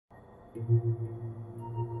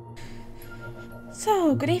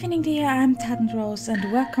So, good evening dear, I'm Rose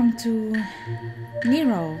and welcome to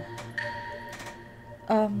Nero.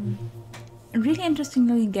 A really interesting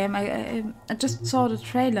looking game. I just saw the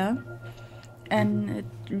trailer and it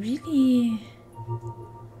really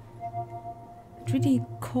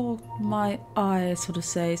caught my eye, so to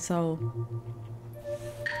say, so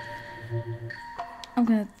I'm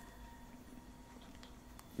gonna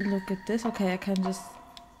look at this. Okay, I can just...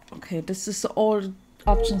 Okay, this is all the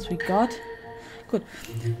options we got. Good.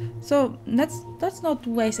 So let's not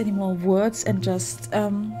waste any more words and just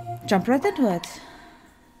jump right into it.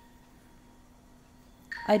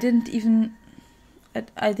 I didn't even...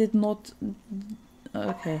 I did not...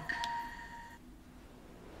 Okay.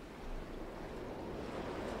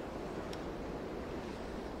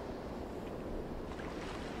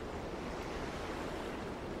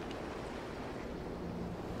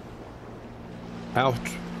 Out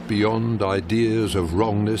beyond ideas of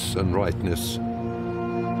wrongness and rightness,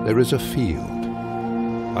 there is a field.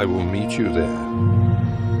 I will meet you there,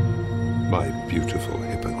 my beautiful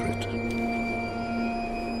hypocrite.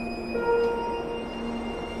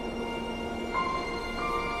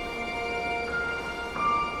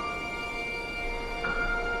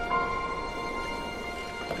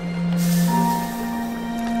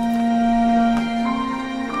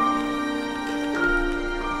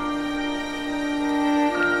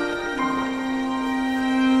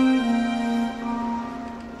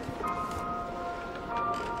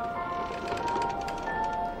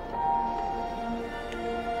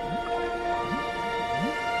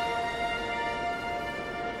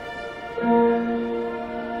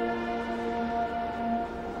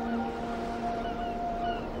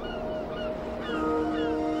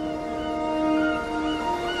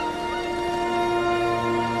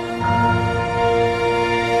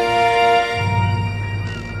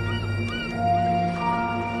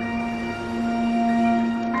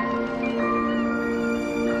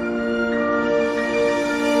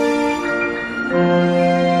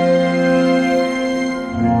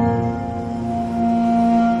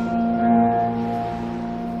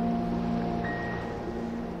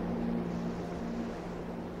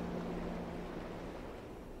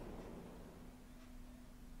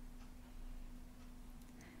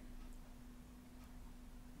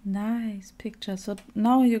 Nice picture. So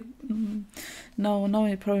now you now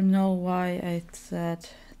you probably know why I said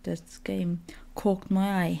this game caught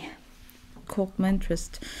my eye, caught my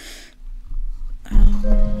interest.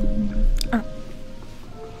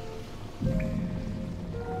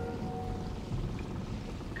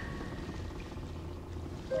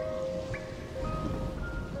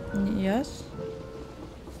 Yes.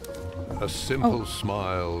 A simple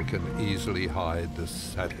smile can easily hide the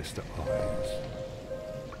saddest eyes.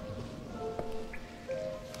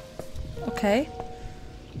 Okay.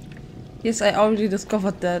 Yes, I already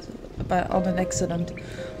discovered that on an accident.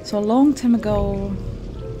 So a long time ago,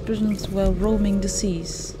 Britons were roaming the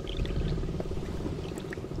seas.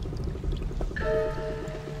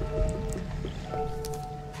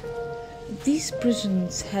 These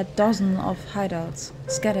Britons had dozens of hideouts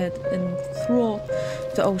scattered throughout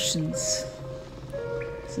the oceans.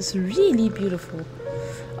 This is really beautiful.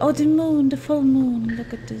 Oh, the moon, the full moon,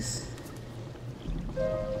 look at this.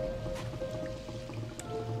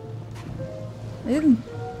 I didn't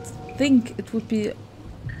think it would be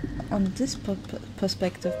on this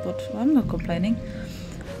perspective, but I'm not complaining.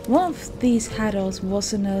 One of these hideouts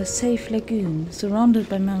was in a safe lagoon, surrounded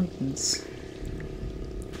by mountains.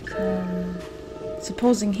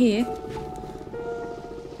 Supposing here...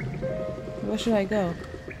 Where should I go?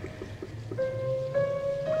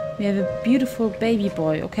 We have a beautiful baby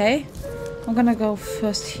boy, okay? I'm gonna go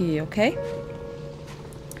first here, okay?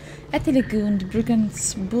 At the lagoon, the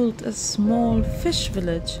brigands built a small fish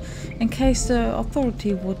village in case the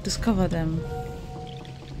authority would discover them.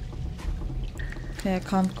 Okay, I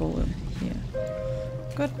can't go in here.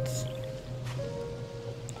 Good.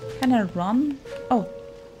 Can I run? Oh.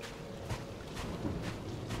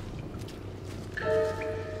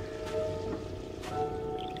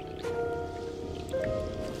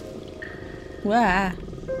 Wah.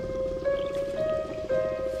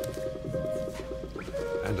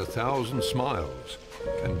 And 1,000 smiles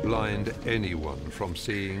can blind anyone from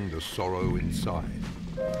seeing the sorrow inside.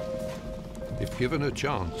 If given a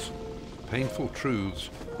chance, painful truths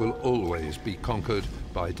will always be conquered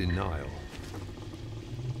by denial.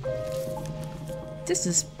 This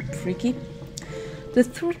is freaky. The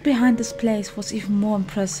truth behind this place was even more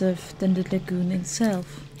impressive than the lagoon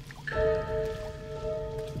itself.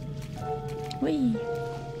 Whee!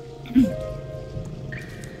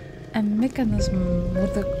 A mechanism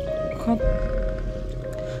with a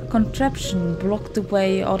contraption blocked the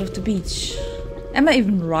way out of the beach. Am I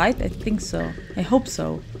even right? I think so. I hope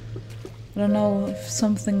so. I don't know if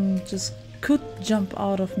something just could jump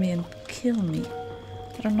out of me and kill me.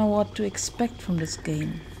 I don't know what to expect from this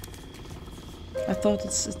game. I thought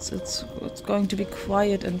it's going to be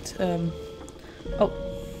quiet and oh.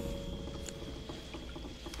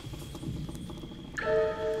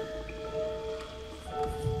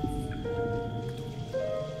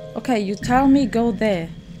 Okay, you tell me go there.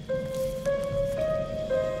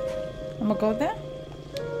 I'ma go there?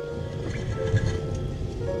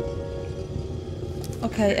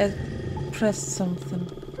 Okay, I pressed something.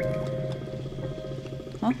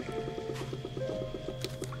 Huh?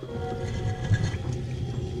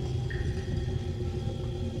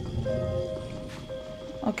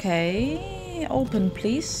 Okay, open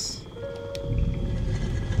please.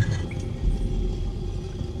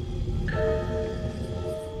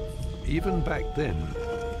 Even back then,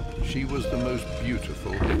 she was the most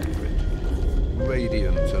beautiful hypocrite,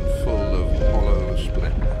 radiant and full of hollow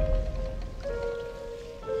splendor.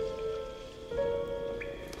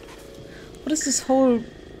 What is this whole...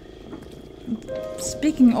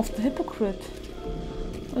 Speaking of the hypocrite,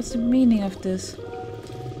 what's the meaning of this?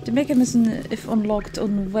 The mechanism, if unlocked,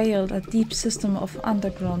 unveiled a deep system of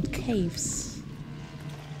underground caves.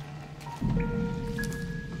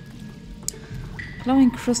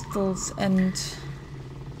 Glowing crystals and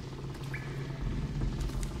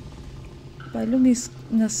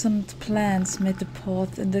bioluminescent plants made the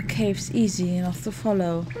path in the caves easy enough to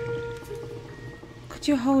follow. Could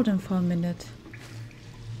you hold them for a minute?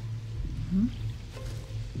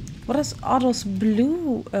 What are those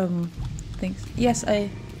blue things? Yes,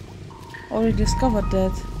 I already discovered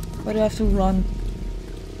that. Why do I have to run?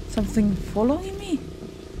 Something following me?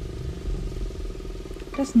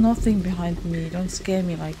 There's nothing behind me, don't scare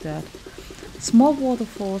me like that. Small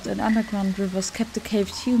waterfalls and underground rivers kept the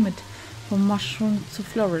caves humid for mushrooms to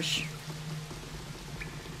flourish.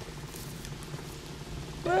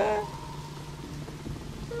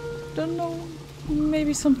 Don't know,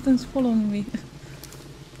 maybe something's following me.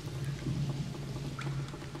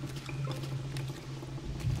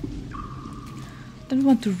 Don't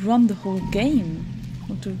want to run the whole game.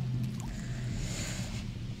 I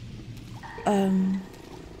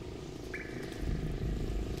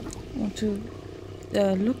want to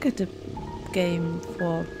look at the game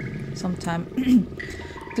for some time.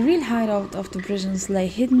 The real hideout of the Britons lay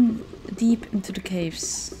hidden deep into the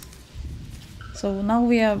caves. So now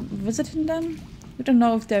we are visiting them. We don't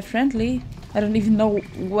know if they're friendly. I don't even know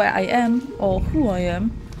where I am or who I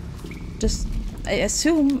am. Just, I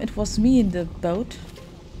assume it was me in the boat.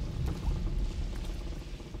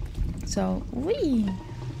 So, whee!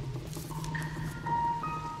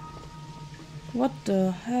 What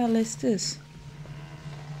the hell is this?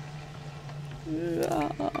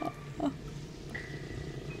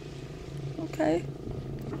 Okay.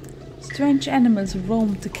 Strange animals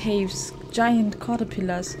roamed the caves. Giant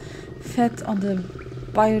caterpillars fed on the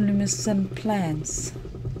bioluminescent plants.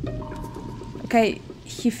 Okay,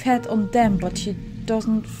 he fed on them, but he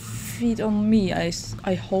doesn't feed on me,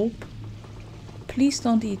 I hope. Please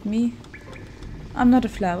don't eat me. I'm not a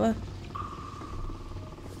flower.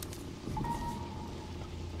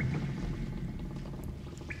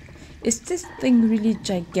 Is this thing really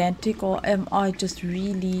gigantic or am I just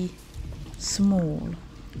really small?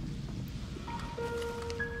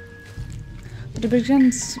 The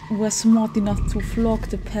Britons were smart enough to block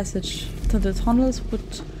the passage to the tunnels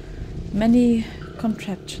with many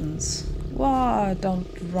contraptions. Wow, don't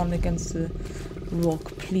run against the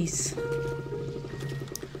rock, please.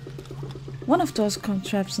 One of those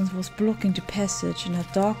contraptions was blocking the passage in a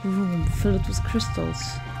dark room filled with crystals.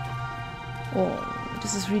 Oh,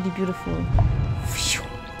 this is really beautiful. Phew.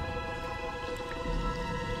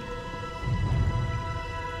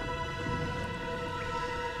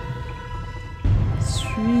 It's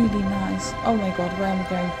really nice. Oh my god, where am I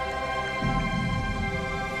going?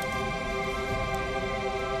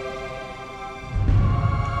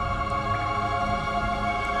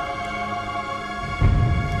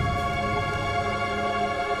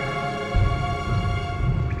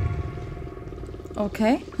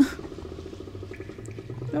 Okay.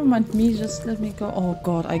 Never mind me, just let me go. Oh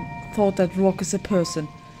god, I thought that rock is a person.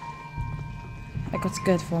 I got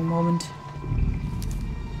scared for a moment.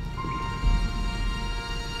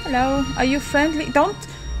 Hello, are you friendly? Don't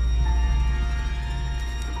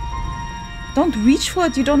reach for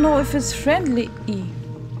it, you don't know if it's friendly.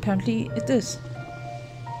 Apparently it is.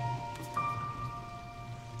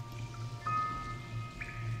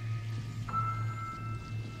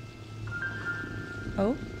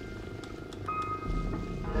 Oh?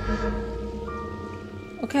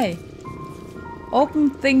 Okay. Open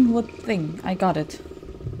thing with thing. I got it.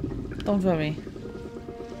 Don't worry.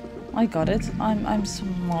 I got it. I'm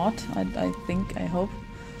smart. I think. I hope.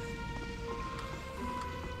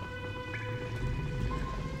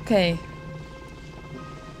 Okay.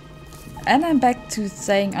 And I'm back to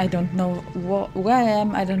saying I don't know where I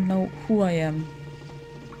am. I don't know who I am.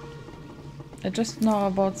 I just know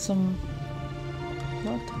about some...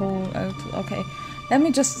 What hole? Okay. Let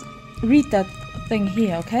me just read that thing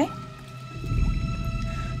here, okay?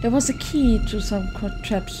 There was a key to some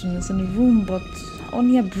contraptions in the room, but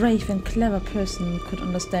only a brave and clever person could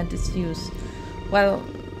understand its use. Well,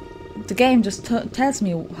 the game just tells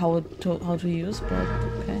me how to use, but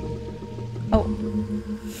okay. Oh.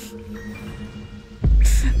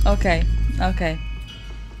 Okay, okay.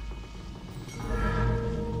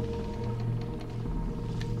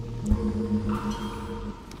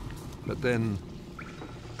 But then,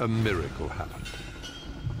 a miracle happened.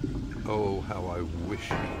 Oh, how I wish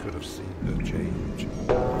he could have seen her change.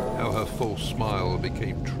 How her false smile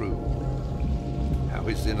became true. How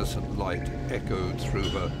his innocent light echoed through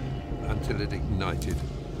her until it ignited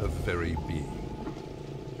her very being.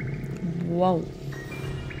 Wow.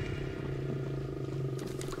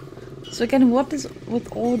 So again, what is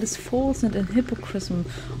with all this falsehood and hypocrisy?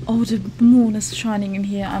 Oh, the moon is shining in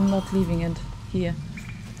here. I'm not leaving it here.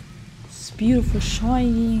 It's beautiful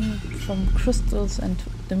shining from crystals and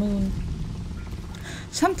the moon.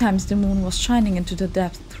 Sometimes the moon was shining into the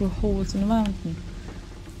depth through holes in the mountain.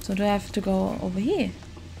 So do I have to go over here?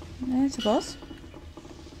 I suppose.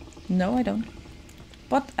 No, I don't.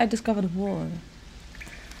 But I discovered a wall.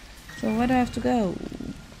 So where do I have to go?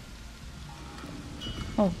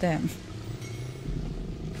 Oh, damn.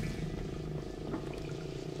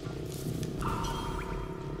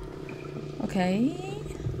 Okay.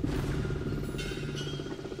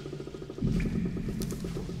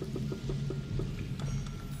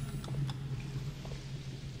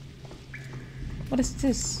 What is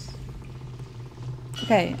this?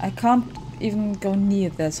 Okay, I can't even go near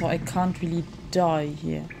there, so I can't really die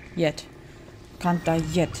here. Yet. Can't die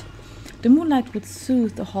yet. The moonlight would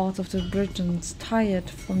soothe the hearts of the Britons tired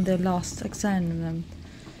from their last experiment.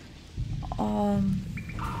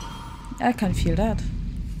 I can feel that.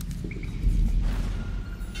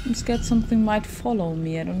 I'm scared something might follow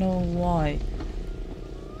me. I don't know why.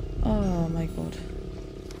 Oh my god.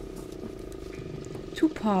 Two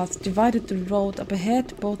paths divided the road up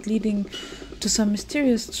ahead, both leading to some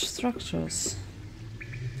mysterious structures.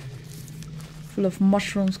 Full of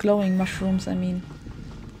mushrooms, glowing mushrooms, I mean.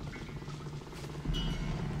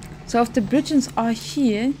 So if the Britons are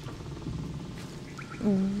here,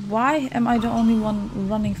 why am I the only one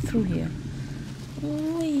running through here?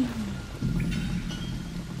 Whee.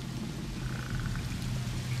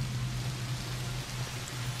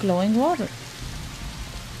 Glowing water.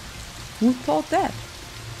 Who thought that?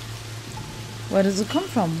 Where does it come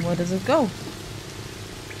from? Where does it go?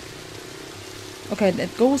 Okay,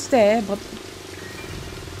 it goes there, but...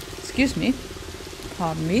 Excuse me.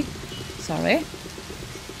 Pardon me. Sorry.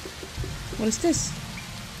 What is this?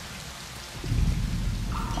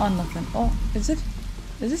 Oh, nothing. Oh, is it?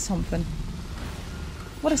 Is this something?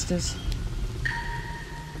 What is this?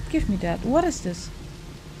 Give me that. What is this?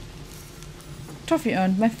 Trophy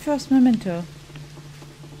earned. My first memento.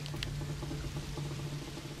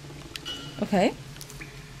 Okay.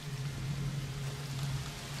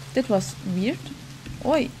 That was weird.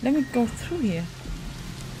 Oi, let me go through here.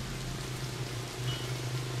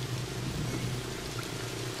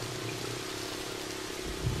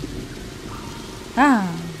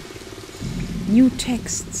 Ah. New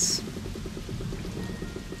texts.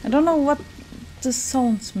 I don't know what the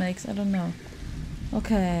sounds makes. I don't know.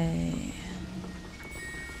 Okay.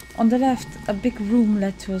 On the left, a big room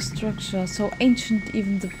led to a structure so ancient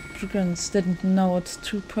even the Britons didn't know its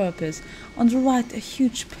true purpose. On the right, a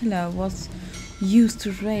huge pillar was used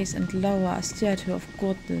to raise and lower a statue of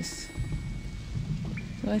goddess.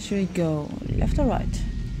 So where should we go? Left or right?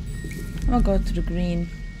 I'm gonna go to the green.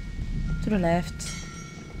 To the left.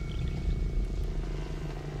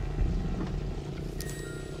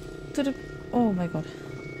 To the... Oh my god.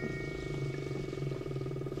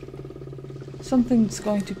 Something's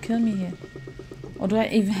going to kill me here. Or do I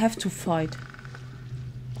even have to fight?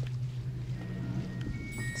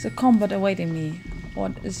 Is there combat awaiting me?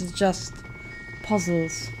 Or is it just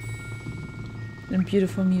puzzles? And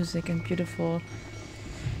beautiful music and beautiful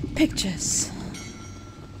pictures.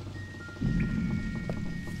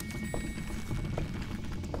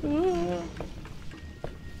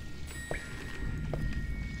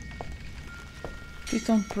 Please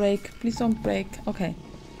don't break. Please don't break. Okay.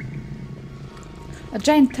 A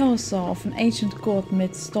giant torso of an ancient god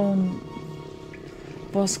made stone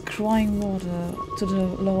was crying water to the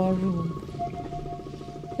lower room.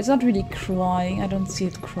 It's not really crying, I don't see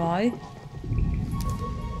it cry.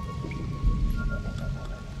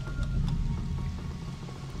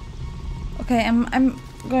 Okay, I'm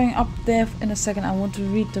going up there in a second. I want to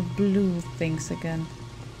read the blue things again.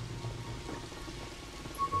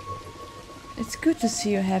 It's good to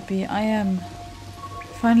see you happy. I am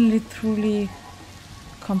finally, truly,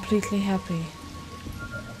 completely happy.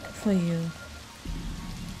 Good for you.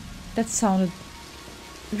 That sounded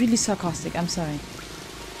really sarcastic. I'm sorry.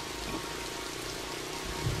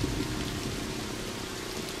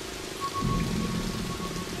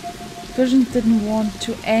 Visions didn't want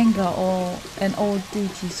to anger or an old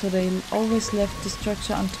deity, so they always left the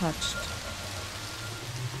structure untouched.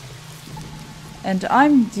 And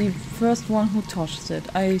I'm the first one who touched it.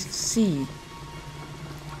 I see.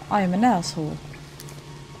 I am an asshole.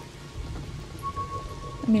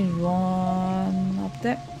 Let me run up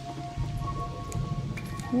there.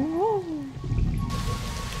 Whoa.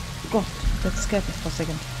 God, that scared me for a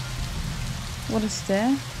second. What is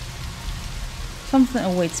there? Something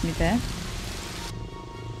awaits me there.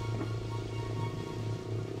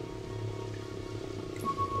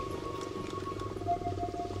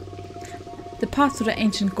 The path to the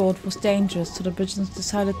ancient god was dangerous, so the Britons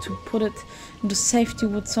decided to put it into safety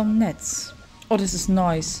with some nets. Oh, this is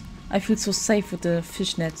nice. I feel so safe with the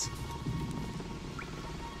fish nets.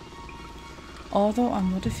 Although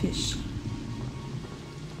I'm not a fish.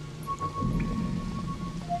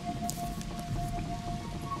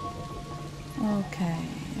 Okay,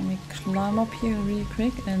 let me climb up here really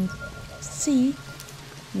quick and see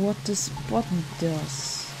what this button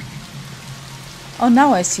does. Oh,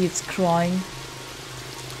 now I see it's crying.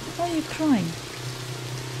 Why are you crying?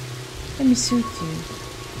 Let me soothe you.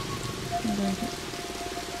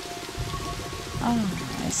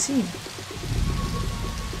 Ah, I see.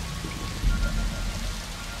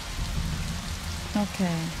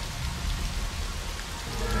 Okay.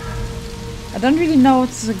 I don't really know if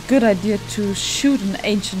it's a good idea to shoot an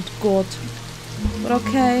ancient god, but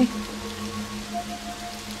okay.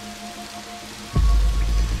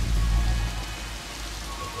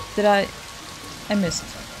 Did I missed.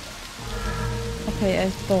 Okay, I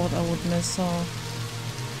thought I would miss, so...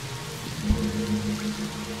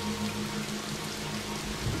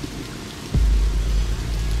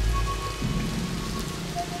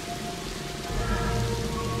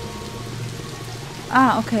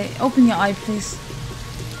 Ah, okay. Open your eye, please.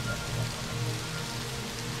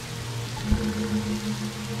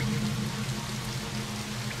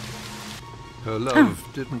 Her love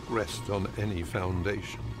didn't rest on any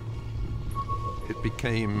foundation. It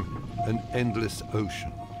became an endless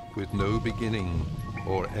ocean with no beginning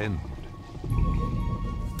or end.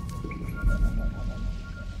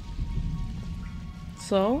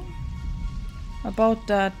 So, about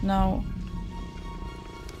that now.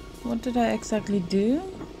 What did I exactly do?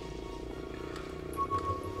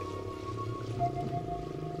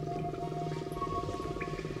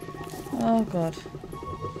 Oh god.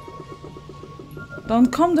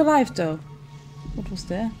 Don't come to life though. What was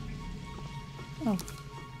there? Oh.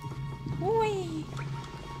 Whee!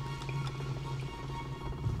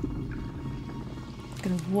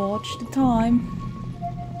 Gotta watch the time.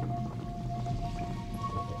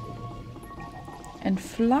 And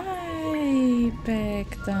fly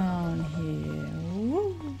back down here.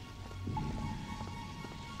 Woo.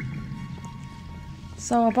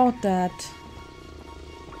 So about that,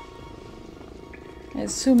 I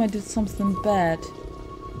assume I did something bad.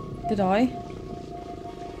 Did I?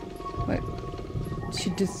 Wait,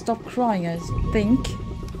 she did stop crying, I think.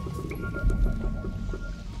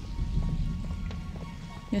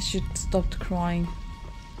 Yes, she stopped crying.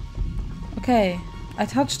 Okay, I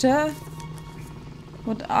touched her.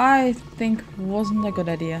 What I think wasn't a good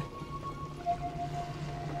idea.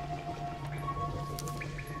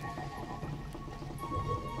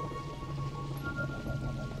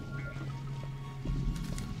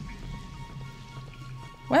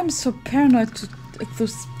 Why am I so paranoid to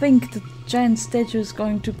think the giant statue is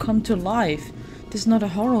going to come to life? This is not a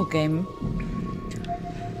horror game.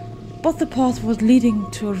 But the path was leading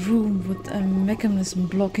to a room with a mechanism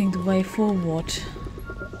blocking the way forward.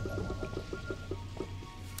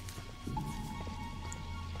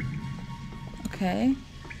 Okay.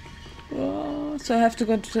 Oh, so I have to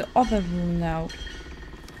go to the other room now.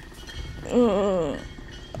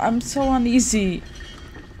 I'm so uneasy.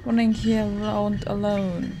 Running here around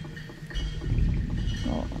alone.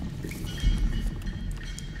 Oh.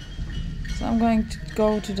 So I'm going to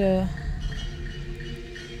go to the...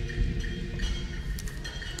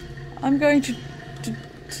 I'm going to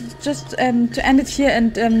just to end it here,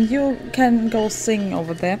 and you can go sing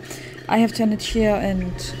over there. I have to end it here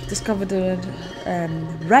and discover the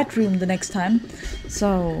red room the next time.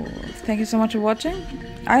 So thank you so much for watching.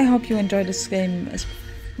 I hope you enjoy this game as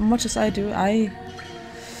much as I do. I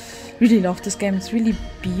really love this game. It's really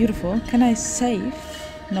beautiful. Can I save?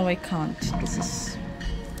 No, I can't. This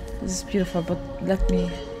is beautiful, but let me...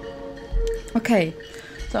 Okay,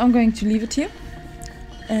 so I'm going to leave it here.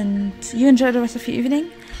 And you enjoy the rest of your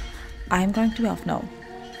evening. I'm going to be off now.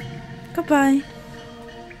 Goodbye.